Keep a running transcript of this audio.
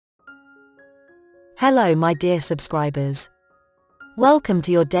Hello my dear subscribers. Welcome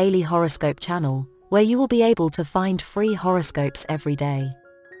to your daily horoscope channel, where you will be able to find free horoscopes every day.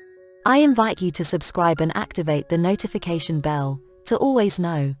 I invite you to subscribe and activate the notification bell to always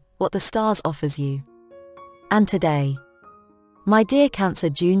know what the stars offers you. And today, my dear Cancer,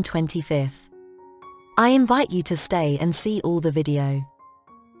 June 25th, I invite you to stay and see all the video.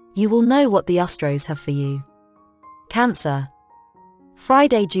 You will know what the Astros have for you. Cancer.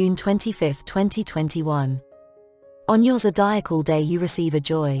 Friday, June 25th, 2021. On your zodiacal day you receive a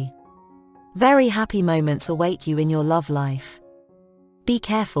joy. Very happy moments await you in your love life. Be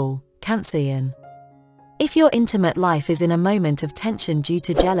careful, Cancerian. If your intimate life is in a moment of tension due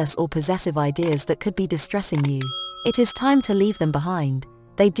to jealous or possessive ideas that could be distressing you, it is time to leave them behind.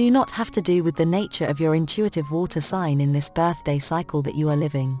 They do not have to do with the nature of your intuitive water sign in this birthday cycle that you are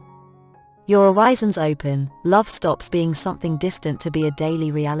living. Your horizons open, love stops being something distant to be a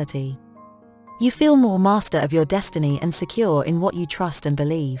daily reality. You feel more master of your destiny and secure in what you trust and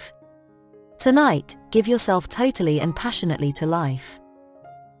believe. Tonight, give yourself totally and passionately to life.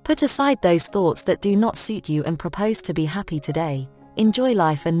 Put aside those thoughts that do not suit you and propose to be happy today. Enjoy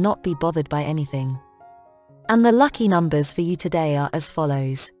life and not be bothered by anything. And the lucky numbers for you today are as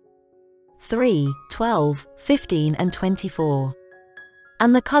follows: 3, 12, 15 and 24.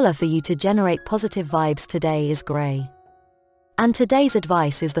 And the color for you to generate positive vibes today is gray. And today's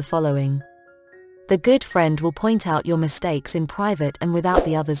advice is the following. The good friend will point out your mistakes in private and without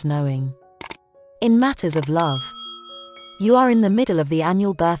the others knowing. In matters of love, you are in the middle of the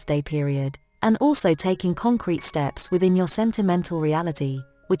annual birthday period, and also taking concrete steps within your sentimental reality,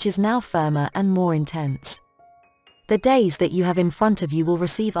 which is now firmer and more intense. The days that you have in front of you will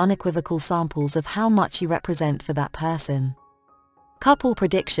receive unequivocal samples of how much you represent for that person. Couple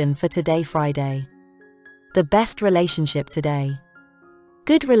prediction for today, Friday. The best relationship today.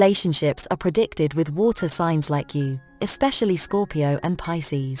 Good relationships are predicted with water signs like you, especially Scorpio and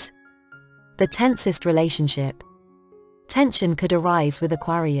Pisces. The tensest relationship. Tension could arise with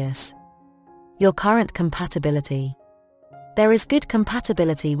Aquarius. Your current compatibility. There is good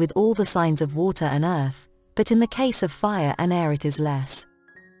compatibility with all the signs of water and earth, but in the case of fire and air it is less.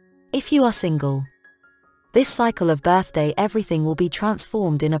 If you are single, this cycle of birthday everything will be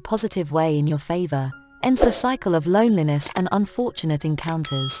transformed in a positive way in your favor, ends the cycle of loneliness and unfortunate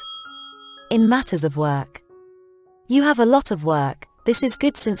encounters. In matters of work, you have a lot of work. This is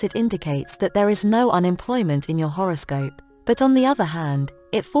good since it indicates that there is no unemployment in your horoscope, but on the other hand,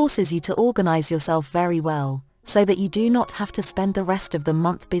 it forces you to organize yourself very well, so that you do not have to spend the rest of the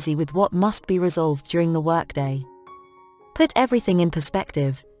month busy with what must be resolved during the workday. Put everything in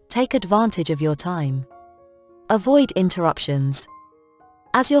perspective, take advantage of your time. Avoid interruptions.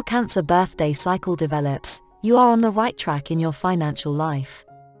 As your Cancer birthday cycle develops, you are on the right track in your financial life.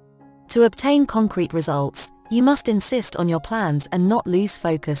 To obtain concrete results, you must insist on your plans and not lose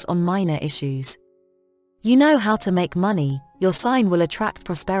focus on minor issues. You know how to make money, your sign will attract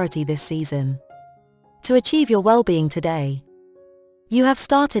prosperity this season. To achieve your well-being today, you have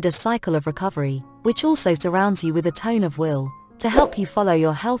started a cycle of recovery, which also surrounds you with a tone of will, to help you follow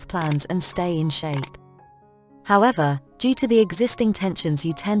your health plans and stay in shape. However, due to the existing tensions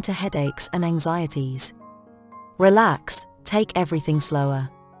you tend to headaches and anxieties. Relax, take everything slower.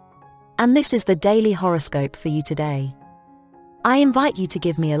 And this is the daily horoscope for you today. I invite you to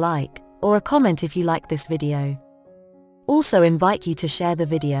give me a like, or a comment if you like this video. Also invite you to share the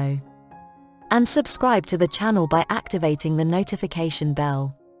video. And subscribe to the channel by activating the notification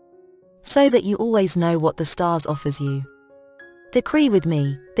bell, so that you always know what the stars offers you. Decree with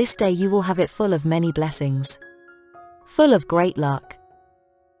me, this day you will have it full of many blessings. Full of great luck.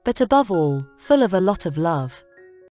 But above all, full of a lot of love.